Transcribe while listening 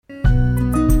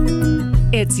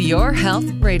It's Your Health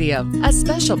Radio, a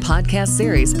special podcast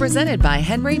series presented by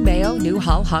Henry Mayo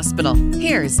Newhall Hospital.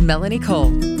 Here's Melanie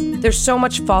Cole. There's so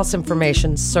much false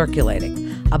information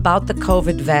circulating about the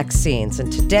COVID vaccines,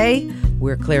 and today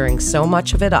we're clearing so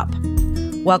much of it up.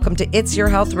 Welcome to It's Your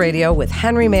Health Radio with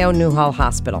Henry Mayo Newhall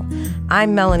Hospital.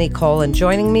 I'm Melanie Cole, and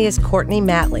joining me is Courtney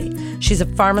Matley. She's a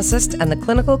pharmacist and the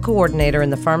clinical coordinator in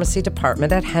the pharmacy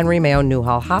department at Henry Mayo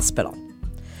Newhall Hospital.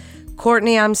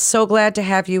 Courtney, I'm so glad to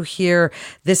have you here.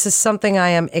 This is something I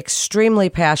am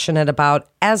extremely passionate about,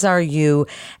 as are you,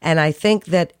 and I think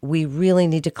that we really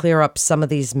need to clear up some of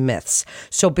these myths.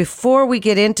 So before we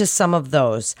get into some of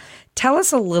those, tell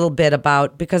us a little bit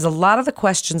about, because a lot of the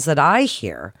questions that I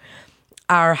hear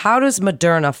are, how does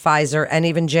Moderna, Pfizer, and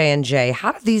even J&J,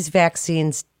 how do these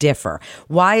vaccines differ?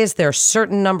 Why is there a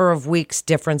certain number of weeks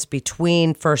difference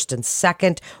between first and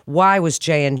second? Why was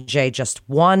J&J just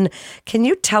one? Can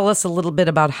you tell us a little bit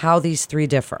about how these three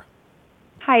differ?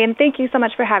 Hi, and thank you so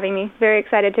much for having me. Very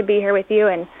excited to be here with you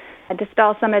and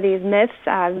dispel some of these myths.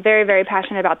 Very, very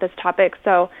passionate about this topic,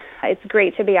 so it's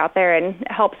great to be out there and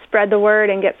help spread the word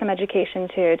and get some education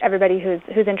to everybody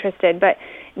who's interested. But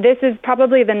this is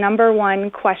probably the number one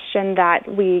question that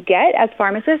we get as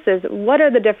pharmacists is, what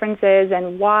are the differences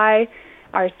and why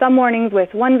are some warnings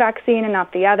with one vaccine and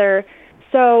not the other?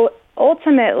 So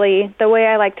ultimately, the way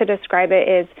I like to describe it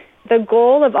is the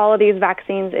goal of all of these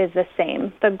vaccines is the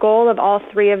same. The goal of all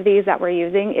three of these that we're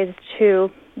using is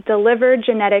to deliver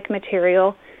genetic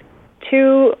material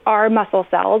to our muscle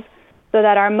cells so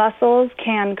that our muscles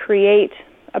can create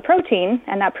a protein,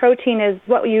 and that protein is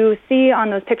what you see on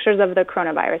those pictures of the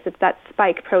coronavirus. It's that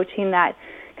spike protein that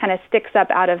kind of sticks up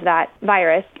out of that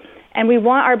virus. And we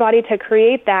want our body to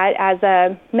create that as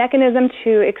a mechanism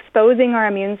to exposing our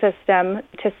immune system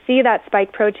to see that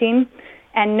spike protein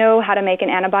and know how to make an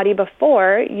antibody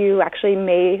before you actually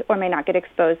may or may not get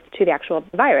exposed to the actual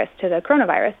virus, to the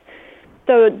coronavirus.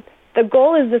 So the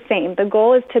goal is the same. The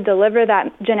goal is to deliver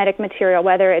that genetic material,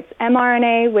 whether it's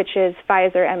mRNA, which is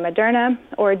Pfizer and Moderna,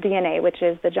 or DNA, which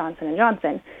is the Johnson &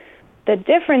 Johnson. The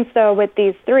difference, though, with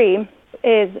these three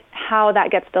is how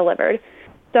that gets delivered.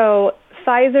 So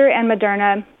Pfizer and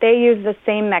Moderna, they use the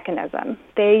same mechanism.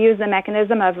 They use the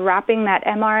mechanism of wrapping that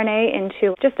mRNA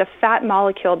into just a fat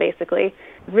molecule, basically.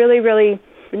 Really, really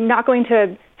not going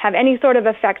to have any sort of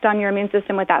effect on your immune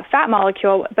system with that fat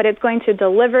molecule, but it's going to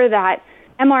deliver that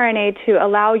mRNA to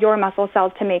allow your muscle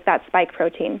cells to make that spike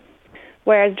protein.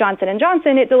 Whereas Johnson &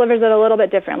 Johnson, it delivers it a little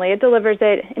bit differently. It delivers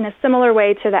it in a similar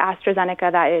way to the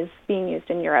AstraZeneca that is being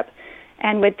used in Europe.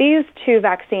 And with these two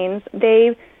vaccines,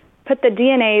 they put the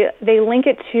DNA, they link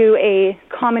it to a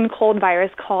common cold virus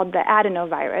called the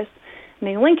adenovirus. And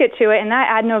they link it to it, and that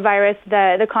adenovirus,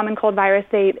 the common cold virus,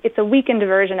 it's a weakened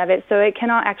version of it, so it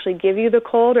cannot actually give you the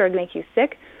cold or make you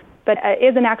sick, but it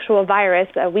is an actual virus,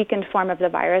 a weakened form of the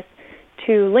virus,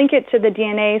 to link it to the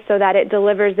DNA so that it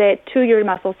delivers it to your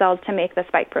muscle cells to make the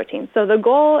spike protein. So the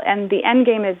goal and the end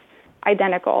game is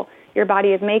identical. Your body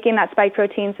is making that spike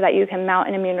protein so that you can mount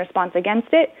an immune response against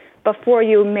it before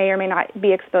you may or may not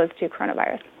be exposed to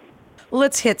coronavirus.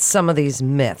 Let's hit some of these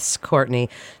myths, Courtney.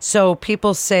 So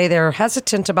people say they're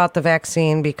hesitant about the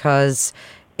vaccine because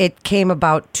it came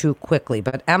about too quickly.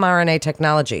 But mRNA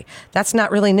technology, that's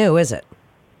not really new, is it?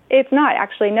 It's not,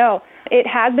 actually, no. It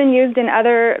has been used in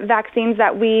other vaccines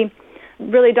that we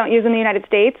really don't use in the United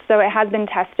States. So it has been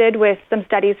tested with some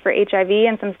studies for HIV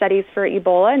and some studies for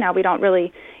Ebola. Now, we don't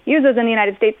really use those in the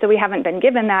United States, so we haven't been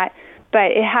given that.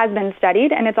 But it has been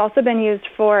studied, and it's also been used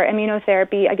for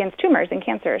immunotherapy against tumors and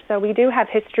cancer. So we do have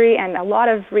history and a lot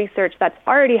of research that's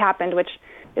already happened, which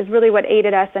is really what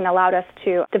aided us and allowed us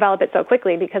to develop it so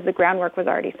quickly because the groundwork was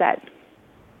already set.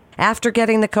 After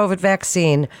getting the COVID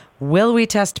vaccine, will we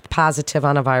test positive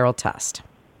on a viral test?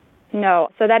 No.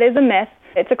 So that is a myth.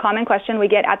 It's a common question we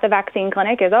get at the vaccine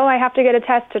clinic is, I have to get a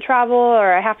test to travel,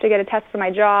 or I have to get a test for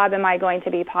my job. Am I going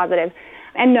to be positive?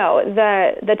 And no,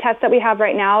 the tests that we have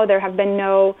right now, there have been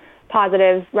no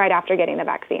positives right after getting the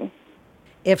vaccine.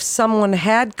 If someone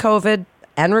had COVID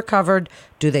and recovered,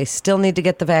 do they still need to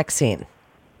get the vaccine?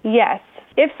 Yes.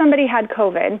 If somebody had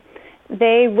COVID,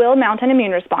 they will mount an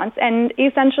immune response and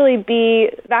essentially be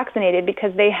vaccinated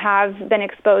because they have been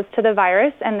exposed to the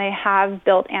virus and they have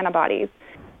built antibodies.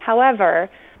 However,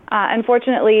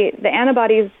 unfortunately, the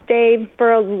antibodies stay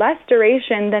for a less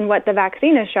duration than what the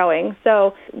vaccine is showing.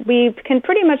 So we can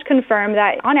pretty much confirm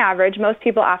that on average, most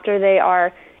people after they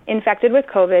are infected with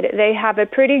COVID, they have a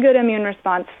pretty good immune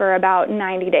response for about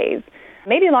 90 days.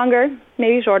 Maybe longer,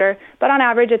 maybe shorter, but on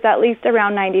average it's at least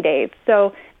around 90 days.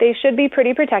 So they should be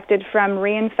pretty protected from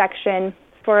reinfection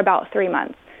for about 3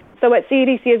 months. So what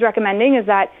CDC is recommending is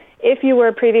that if you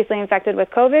were previously infected with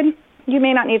COVID, you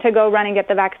may not need to go run and get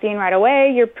the vaccine right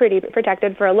away. You're pretty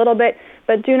protected for a little bit,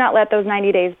 but do not let those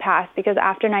 90 days pass, because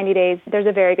after 90 days, there's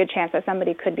a very good chance that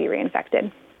somebody could be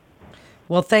reinfected.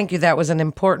 Well, thank you. That was an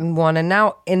important one. And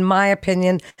now, in my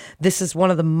opinion, this is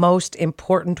one of the most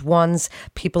important ones.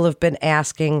 People have been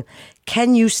asking,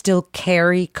 can you still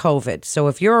carry COVID? So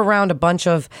if you're around a bunch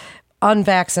of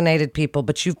unvaccinated people,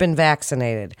 but you've been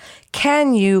vaccinated,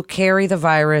 can you carry the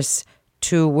virus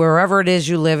to wherever it is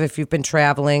you live if you've been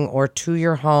traveling, or to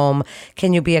your home?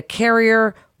 Can you be a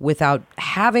carrier without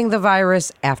having the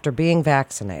virus after being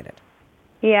vaccinated?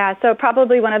 Yeah, so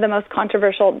probably one of the most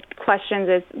controversial questions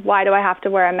is, why do I have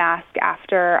to wear a mask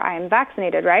after I'm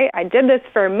vaccinated, right? I did this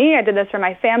for me, I did this for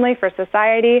my family, for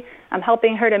society, I'm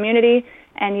helping herd immunity,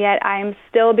 and yet I'm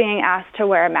still being asked to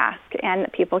wear a mask.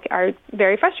 And people are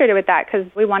very frustrated with that, because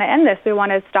we want to end this. We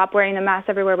want to stop wearing the mask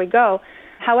everywhere we go.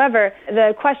 However,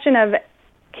 the question of,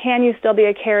 can you still be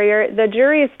a carrier? The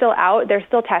jury is still out. They're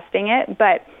still testing it,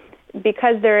 but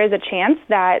because there is a chance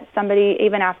that somebody,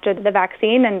 even after the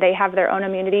vaccine and they have their own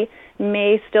immunity,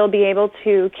 may still be able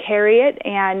to carry it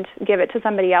and give it to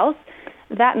somebody else,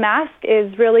 that mask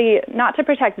is really not to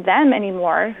protect them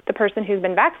anymore. The person who's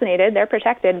been vaccinated, they're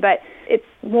protected, but it's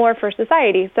more for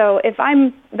society. So if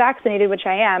I'm vaccinated, which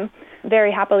I am,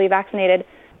 very happily vaccinated,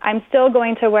 I'm still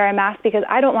going to wear a mask because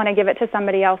I don't want to give it to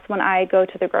somebody else when I go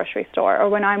to the grocery store or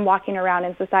when I'm walking around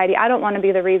in society. I don't want to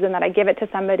be the reason that I give it to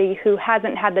somebody who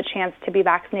hasn't had the chance to be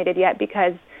vaccinated yet,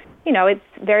 because, you know, it's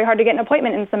very hard to get an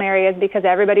appointment in some areas because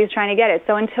everybody's trying to get it.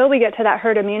 So until we get to that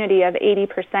herd immunity of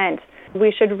 80%,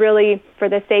 we should really, for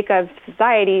the sake of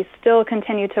society, still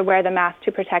continue to wear the mask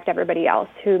to protect everybody else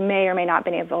who may or may not have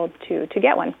been able to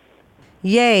get one.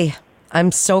 Yay.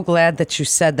 I'm so glad that you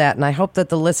said that, and I hope that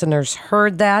the listeners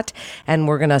heard that, and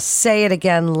we're going to say it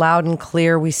again loud and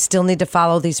clear. We still need to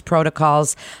follow these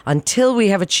protocols until we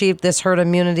have achieved this herd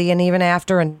immunity, and even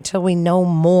after, until we know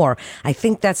more. I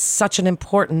think that's such an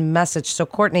important message. So,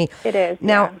 Courtney, it is.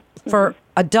 Now, for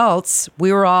adults,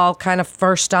 we were all kind of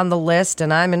first on the list,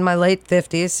 and I'm in my late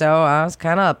 50s, so I was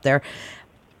kind of up there.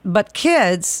 But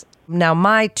kids, now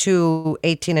my two,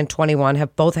 18 and 21,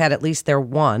 have both had at least their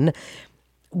one.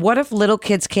 What if little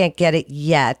kids can't get it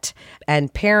yet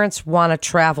and parents want to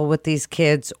travel with these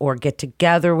kids or get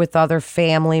together with other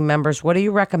family members? What are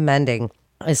you recommending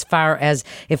as far as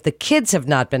if the kids have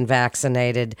not been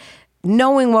vaccinated,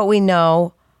 knowing what we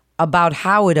know about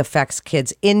how it affects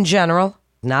kids in general,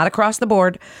 not across the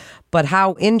board, but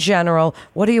how in general,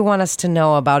 what do you want us to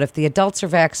know about if the adults are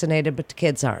vaccinated but the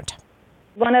kids aren't?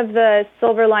 One of the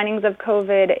silver linings of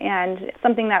COVID, and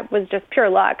something that was just pure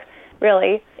luck,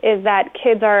 really, is that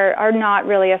kids are not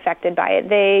really affected by it.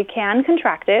 They can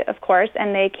contract it, of course,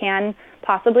 and they can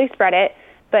possibly spread it,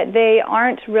 but they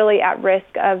aren't really at risk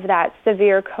of that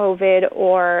severe COVID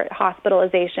or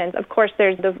hospitalizations. Of course,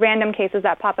 there's the random cases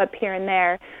that pop up here and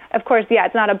there. Of course, yeah,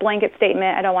 it's not a blanket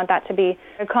statement. I don't want that to be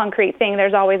a concrete thing.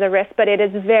 There's always a risk, but it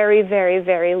is very, very,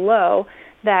 very low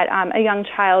that a young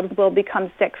child will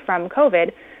become sick from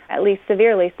COVID, at least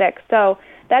severely sick. So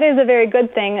that is a very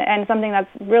good thing and something that's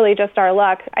really just our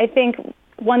luck. I think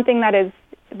one thing that is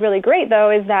really great, though,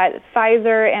 is that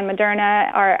Pfizer and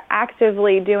Moderna are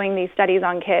actively doing these studies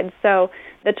on kids. So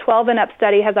the 12 and up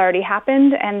study has already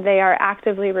happened, and they are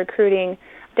actively recruiting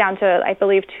down to, I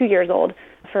believe, 2 years old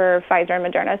for Pfizer and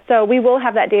Moderna. So we will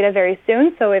have that data very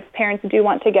soon. So if parents do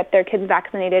want to get their kids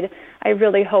vaccinated, I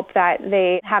really hope that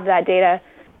they have that data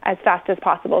as fast as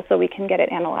possible so we can get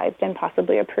it analyzed and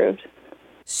possibly approved.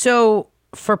 So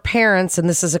for parents, and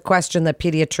this is a question that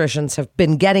pediatricians have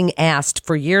been getting asked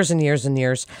for years and years and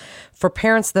years, for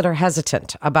parents that are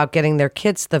hesitant about getting their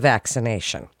kids the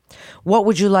vaccination, what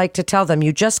would you like to tell them?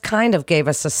 You just kind of gave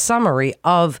us a summary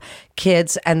of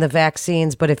kids and the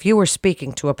vaccines, but if you were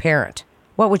speaking to a parent,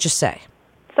 what would you say?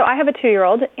 So I have a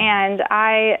 2-year-old, and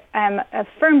I am a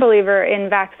firm believer in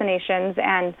vaccinations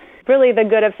and really the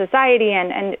good of society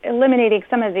and eliminating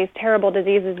some of these terrible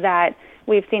diseases that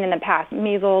we've seen in the past,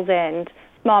 measles and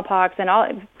smallpox, and all.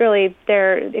 Really,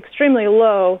 they're extremely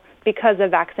low because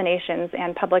of vaccinations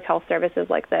and public health services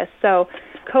like this. So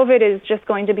COVID is just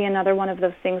going to be another one of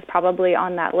those things probably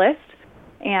on that list.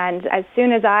 And as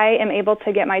soon as I am able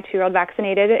to get my 2-year-old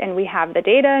vaccinated and we have the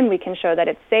data and we can show that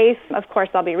it's safe, of course,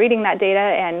 I'll be reading that data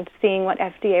and seeing what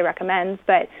FDA recommends.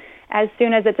 But as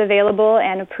soon as it's available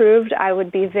and approved, I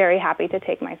would be very happy to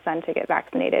take my son to get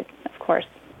vaccinated, of course.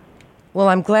 Well,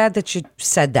 I'm glad that you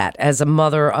said that as a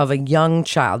mother of a young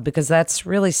child, because that's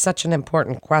really such an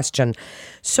important question.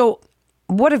 So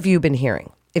what have you been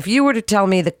hearing? If you were to tell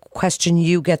me the question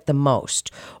you get the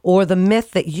most, or the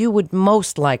myth that you would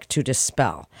most like to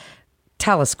dispel,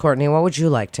 tell us, Courtney, what would you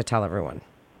like to tell everyone?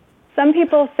 some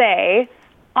people say,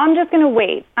 I'm just going to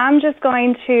wait. I'm just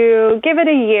going to give it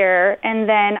a year, and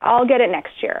then I'll get it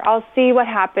next year. I'll see what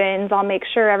happens. I'll make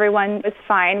sure everyone is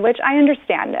fine, which I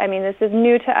understand. I mean, this is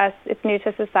new to us. It's new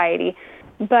to society.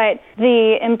 But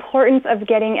the importance of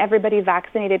getting everybody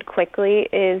vaccinated quickly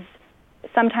is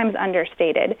sometimes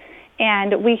understated.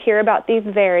 And we hear about these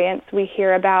variants. We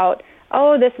hear about,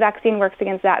 oh, this vaccine works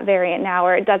against that variant now,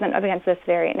 or it doesn't against this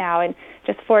variant now. And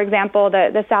just for example,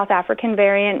 the South African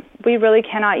variant, we really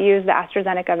cannot use the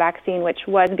AstraZeneca vaccine, which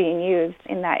was being used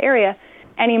in that area,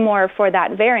 anymore for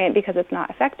that variant because it's not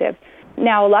effective.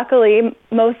 Now, luckily,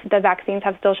 most of the vaccines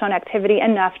have still shown activity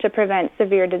enough to prevent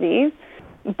severe disease.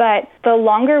 But the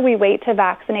longer we wait to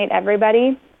vaccinate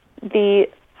everybody, the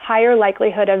higher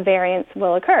likelihood of variants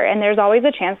will occur. And there's always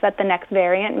a chance that the next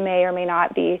variant may or may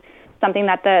not be something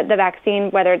that the vaccine,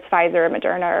 whether it's Pfizer or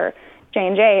Moderna or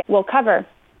J&J, will cover.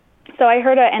 So I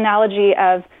heard an analogy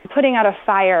of putting out a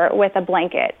fire with a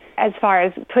blanket as far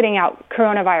as putting out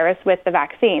coronavirus with the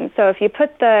vaccine. So if you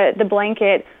put the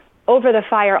blanket over the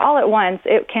fire all at once,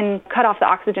 it can cut off the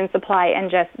oxygen supply and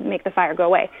just make the fire go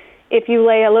away. If you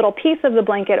lay a little piece of the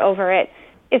blanket over it,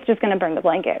 it's just going to burn the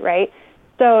blanket, right?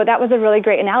 So that was a really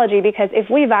great analogy, because if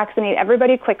we vaccinate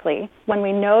everybody quickly, when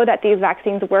we know that these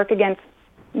vaccines work against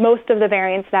most of the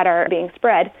variants that are being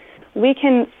spread, we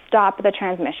can stop the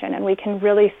transmission, and we can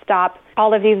really stop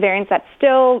all of these variants that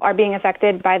still are being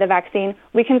affected by the vaccine.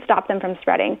 We can stop them from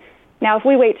spreading. Now, if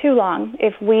we wait too long,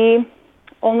 if we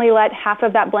only let half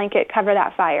of that blanket cover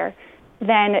that fire,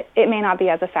 then it may not be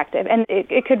as effective. And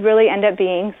it could really end up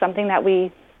being something that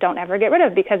we don't ever get rid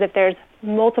of, because if there's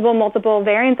multiple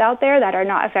variants out there that are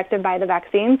not affected by the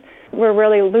vaccines, we're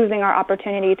really losing our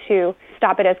opportunity to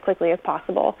stop it as quickly as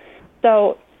possible.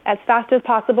 So as fast as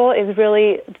possible is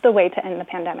really the way to end the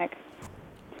pandemic.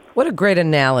 What a great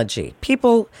analogy.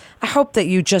 People, I hope that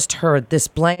you just heard this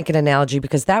blanket analogy,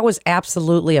 because that was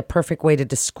absolutely a perfect way to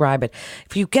describe it.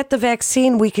 If you get the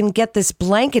vaccine, we can get this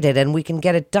blanketed and we can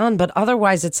get it done, but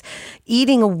otherwise it's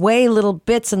eating away little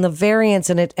bits and the variants,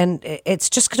 and it's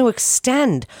just going to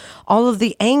extend all of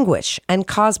the anguish and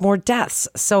cause more deaths.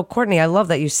 So, Courtney, I love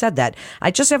that you said that.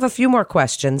 I just have a few more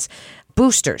questions.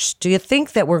 Boosters. Do you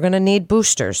think that we're going to need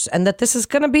boosters, and that this is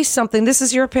going to be something, this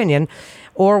is your opinion,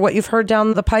 or what you've heard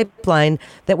down the pipeline,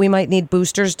 that we might need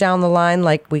boosters down the line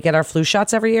like we get our flu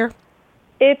shots every year?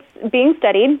 It's being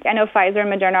studied. I know Pfizer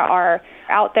and Moderna are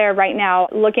out there right now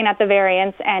looking at the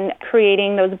variants and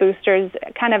creating those boosters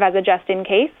kind of as a just in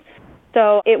case.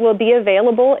 So it will be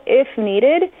available if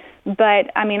needed. But,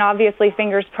 I mean, obviously,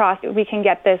 fingers crossed, we can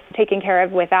get this taken care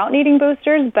of without needing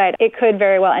boosters, but it could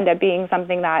very well end up being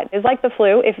something that is like the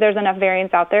flu. If there's enough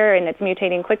variants out there and it's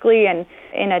mutating quickly and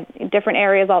in different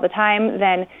areas all the time,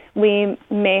 then we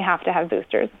may have to have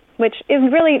boosters, which is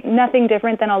really nothing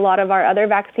different than a lot of our other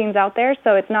vaccines out there,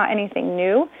 so it's not anything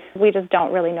new. We just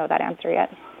don't really know that answer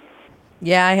yet.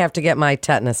 Yeah, I have to get my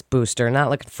tetanus booster. Not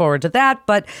looking forward to that,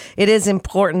 but it is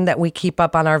important that we keep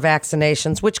up on our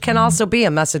vaccinations, which can also be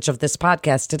a message of this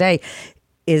podcast today,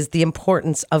 is the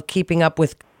importance of keeping up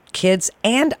with kids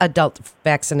and adult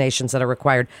vaccinations that are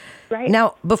required. Right.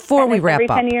 Now, before we wrap up.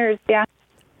 Every 10 years, yeah.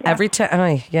 Every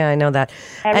 10, yeah, I know that.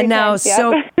 Every and now, 10, yeah.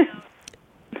 so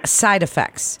side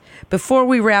effects. Before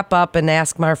we wrap up and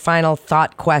ask my final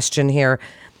thought question here,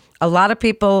 a lot of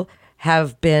people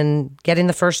have been getting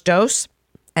the first dose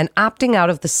and opting out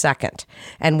of the second.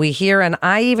 And we hear, and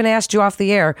I even asked you off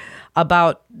the air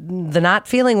about the not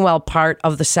feeling well part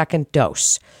of the second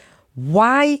dose.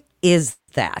 Why is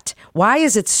that? Why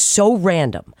is it so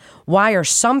random? Why are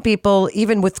some people,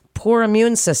 even with poor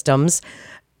immune systems,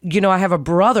 I have a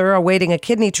brother awaiting a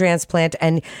kidney transplant,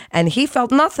 and he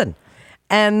felt nothing.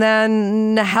 And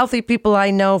then healthy people I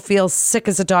know feel sick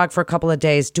as a dog for a couple of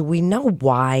days. Do we know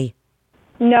why?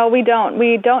 No, we don't.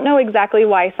 We don't know exactly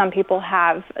why some people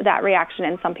have that reaction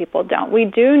and some people don't. We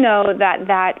do know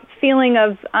that feeling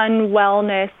of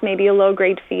unwellness, maybe a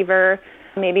low-grade fever,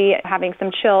 maybe having some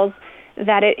chills,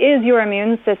 that it is your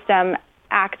immune system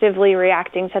actively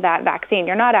reacting to that vaccine.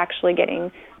 You're not actually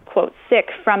getting, quote, sick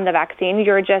from the vaccine.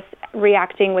 You're just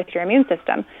reacting with your immune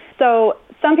system. So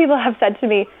some people have said to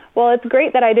me, well, it's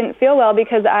great that I didn't feel well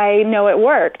because I know it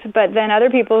worked. But then other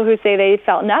people who say they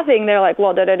felt nothing, they're like,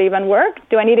 well, did it even work?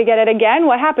 Do I need to get it again?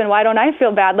 What happened? Why don't I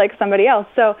feel bad like somebody else?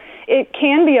 So it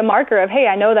can be a marker of, hey,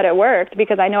 I know that it worked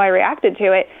because I know I reacted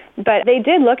to it. But they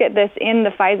did look at this in the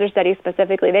Pfizer study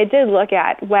specifically. They did look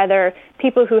at whether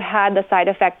people who had the side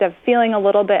effect of feeling a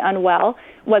little bit unwell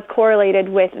was correlated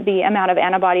with the amount of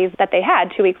antibodies that they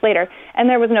had 2 weeks later. And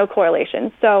there was no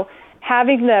correlation. So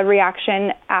having the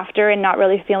reaction after and not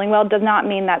really feeling well does not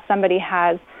mean that somebody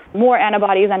has more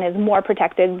antibodies and is more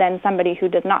protected than somebody who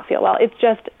does not feel well. It's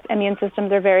just immune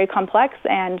systems are very complex,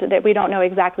 and that we don't know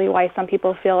exactly why some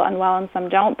people feel unwell and some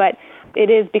don't, but it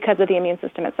is because of the immune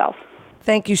system itself.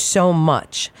 Thank you so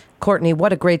much. Courtney,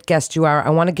 what a great guest you are.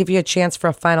 I want to give you a chance for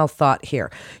a final thought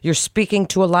here. You're speaking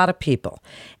to a lot of people,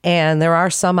 and there are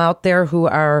some out there who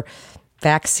are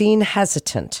vaccine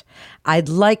hesitant. I'd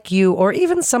like you, or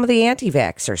even some of the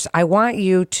anti-vaxxers, I want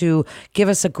you to give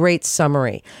us a great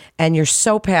summary. And you're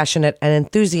so passionate and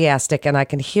enthusiastic, and I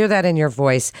can hear that in your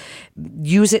voice.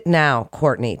 Use it now,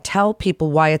 Courtney. Tell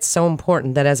people why it's so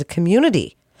important that as a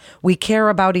community, we care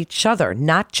about each other,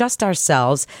 not just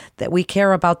ourselves, that we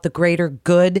care about the greater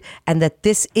good, and that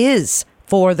this is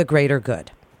for the greater good.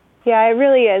 Yeah, it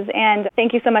really is. And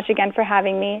thank you so much again for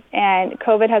having me. And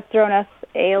COVID has thrown us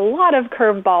a lot of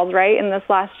curveballs, right, in this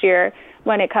last year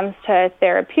when it comes to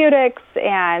therapeutics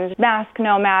and mask,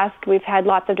 no mask. We've had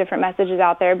lots of different messages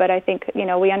out there, but I think,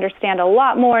 we understand a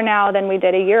lot more now than we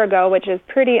did a year ago, which is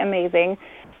pretty amazing.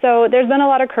 So there's been a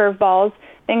lot of curveballs.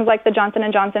 Things like the Johnson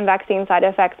 & Johnson vaccine side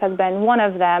effects has been one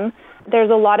of them.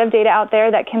 There's a lot of data out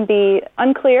there that can be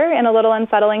unclear and a little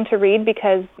unsettling to read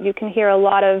because you can hear a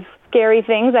lot of scary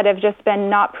things that have just been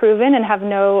not proven and have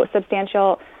no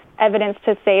substantial evidence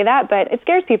to say that, but it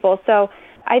scares people. So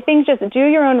I think just do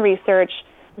your own research.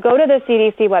 Go to the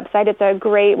CDC website. It's a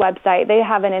great website. They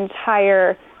have an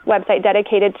entire website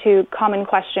dedicated to common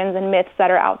questions and myths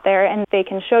that are out there, and they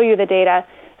can show you the data.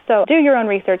 So do your own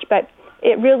research, but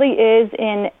it really is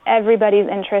in everybody's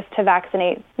interest to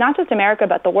vaccinate, not just America,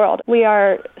 but the world. We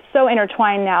are so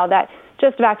intertwined now that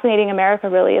just vaccinating America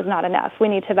really is not enough. We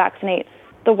need to vaccinate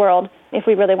the world if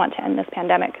we really want to end this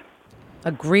pandemic.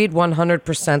 Agreed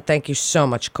 100%. Thank you so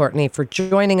much, Courtney, for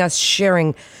joining us,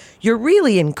 sharing your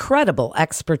really incredible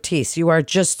expertise. You are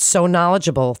just so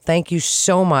knowledgeable. Thank you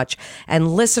so much.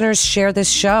 And listeners, share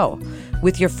this show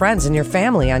with your friends and your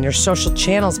family on your social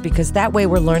channels, because that way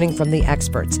we're learning from the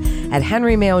experts at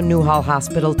Henry Mayo Newhall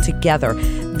Hospital together.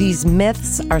 These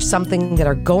myths are something that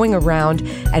are going around,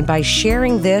 and by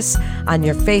sharing this on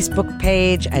your Facebook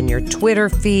page and your Twitter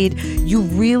feed, you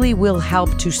really will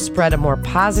help to spread a more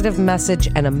positive message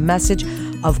and a message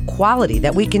of quality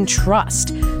that we can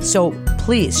trust. So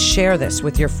please share this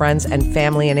with your friends and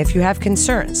family. And if you have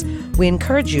concerns, we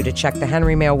encourage you to check the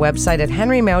Henry Mayo website at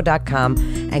henrymayo.com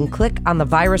and click on the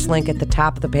virus link at the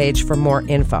top of the page for more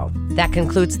info. That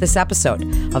concludes this episode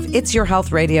of It's Your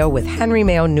Health Radio with Henry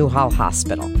Mayo Newhall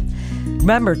Hospital.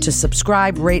 Remember to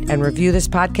subscribe, rate, and review this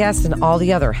podcast and all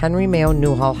the other Henry Mayo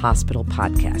Newhall Hospital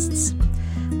podcasts.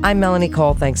 I'm Melanie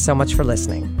Cole. Thanks so much for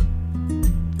listening.